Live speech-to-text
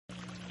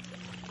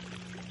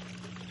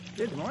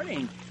Good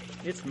morning.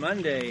 It's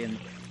Monday and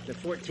the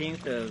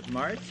 14th of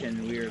March,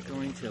 and we are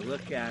going to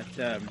look at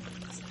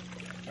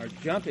our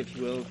jump, if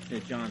you will, to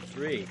John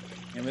 3.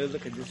 And we'll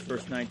look at this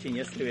verse 19.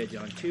 Yesterday we had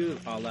John 2.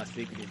 Last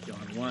week we did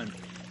John 1,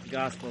 the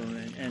Gospel.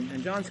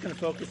 And John's going to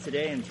focus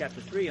today in chapter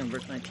 3 on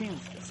verse 19,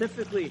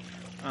 specifically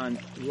on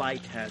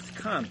light has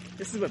come.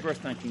 This is what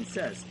verse 19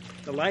 says.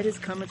 The light has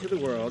come into the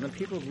world, and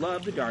people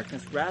love the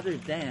darkness rather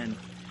than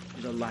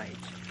the light.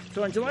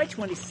 So on July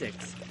 26,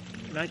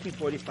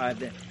 1945,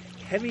 the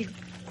heavy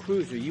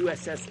cruiser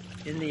USS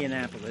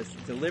Indianapolis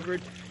delivered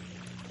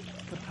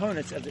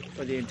components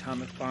for the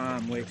atomic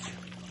bomb, which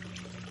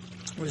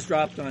was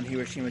dropped on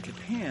Hiroshima,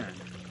 Japan,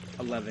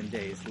 11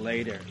 days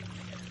later.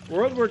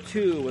 World War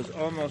II was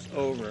almost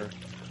over,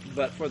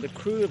 but for the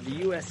crew of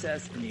the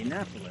USS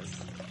Indianapolis,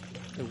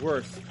 the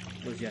worst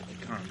was yet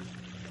to come.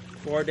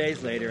 4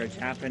 days later, a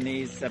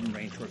Japanese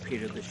submarine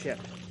torpedoed the ship.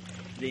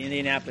 The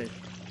Indianapolis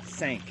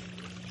sank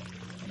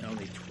in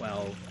only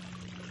 12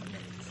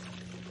 minutes,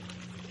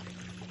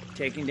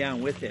 taking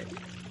down with it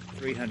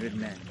 300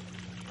 men.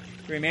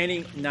 The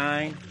remaining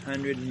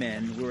 900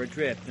 men were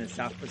adrift in the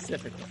South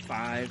Pacific for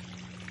 5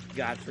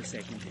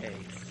 godforsaken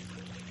days.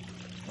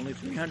 Only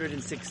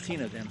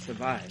 316 of them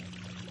survived.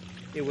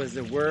 It was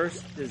the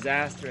worst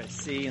disaster at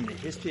sea in the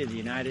history of the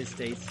United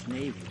States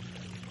Navy.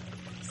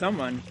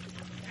 Someone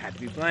had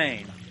to be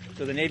blamed,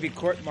 so the Navy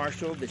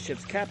court-martialed the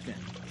ship's captain,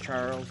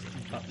 Charles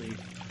Butler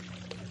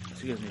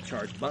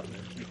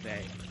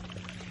McVeigh.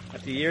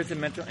 After years of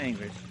mental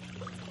anguish,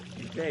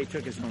 McVeigh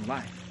took his own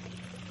life.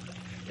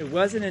 It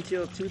wasn't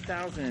until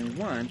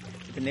 2001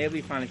 that the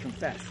Navy finally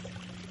confessed.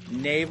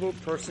 Naval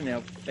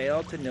personnel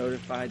failed to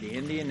notify the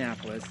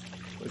Indianapolis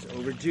was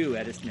overdue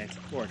at its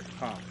next port of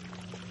call.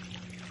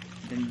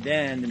 And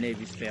then the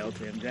Navy failed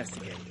to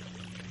investigate.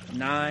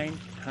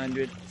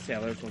 900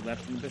 sailors were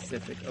left in the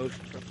Pacific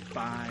Ocean for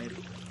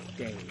 5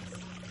 days.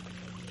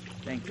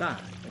 Thank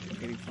God that the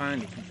Navy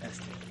finally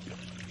confessed it.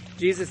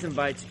 Jesus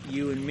invites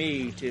you and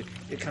me to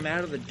come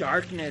out of the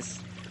darkness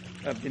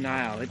of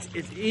denial.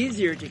 It's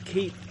easier to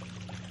keep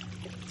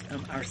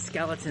our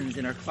skeletons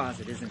in our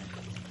closet, isn't it?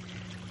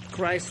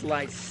 Christ's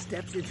light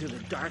steps into the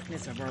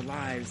darkness of our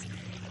lives.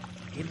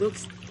 He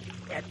looks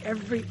at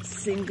every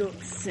single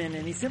sin,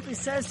 and he simply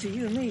says to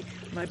you and me,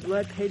 my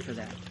blood paid for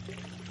that.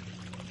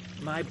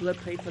 My blood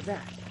paid for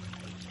that.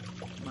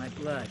 My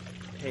blood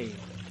paid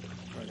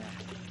for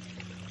that.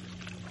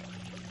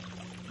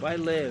 Why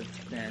live,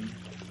 then,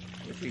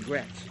 with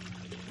regret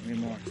and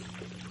remorse?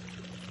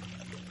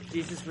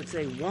 Jesus would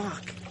say,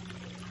 walk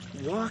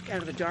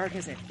out of the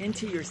darkness and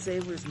into your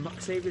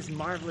Savior's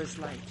marvelous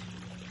light.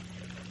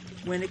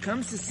 When it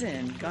comes to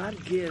sin,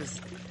 God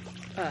gives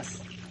us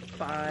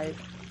 5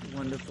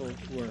 wonderful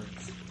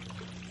words.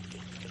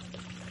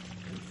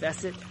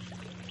 Confess it.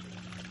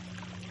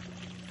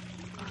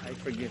 I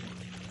forgive it.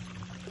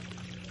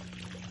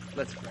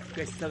 Let's pray.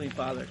 Gracious Heavenly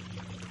Father,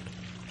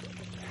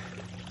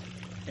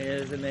 it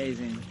is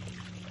amazing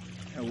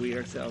how we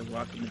ourselves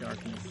walk in the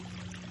darkness,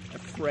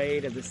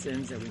 afraid of the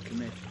sins that we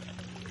commit.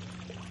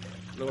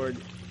 Lord,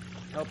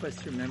 help us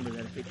to remember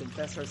that if we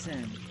confess our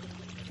sin,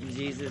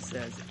 Jesus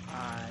says,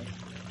 I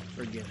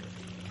forgive it.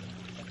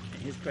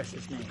 In his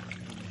precious name.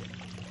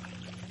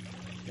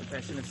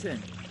 Confession of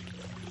sin.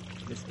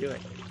 Just do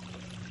it.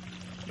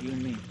 You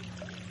and me.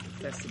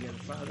 Confess together,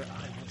 Father,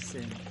 I have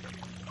sinned.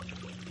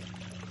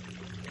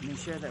 And then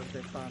share that with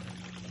their Father.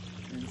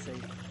 And then say,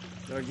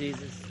 Lord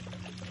Jesus,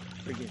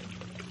 forgive me.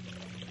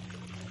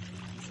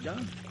 It's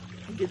done.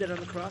 He did that on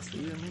the cross for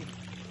you and me.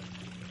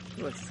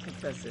 So let's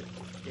confess it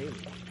daily.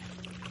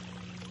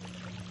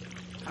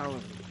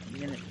 Hourly,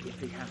 minutely,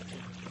 if we have to.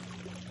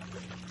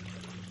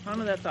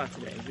 Ponder that thought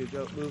today as we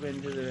move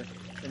into the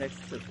next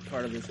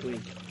part of this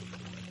week.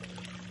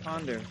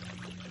 Ponder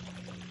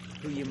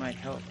who you might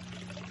help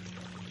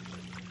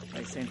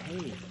by saying,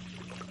 hey,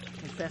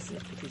 confess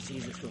it because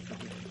Jesus will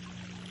forgive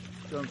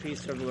you. Go in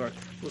peace, serve the Lord.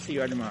 We'll see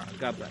you tomorrow.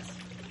 God bless.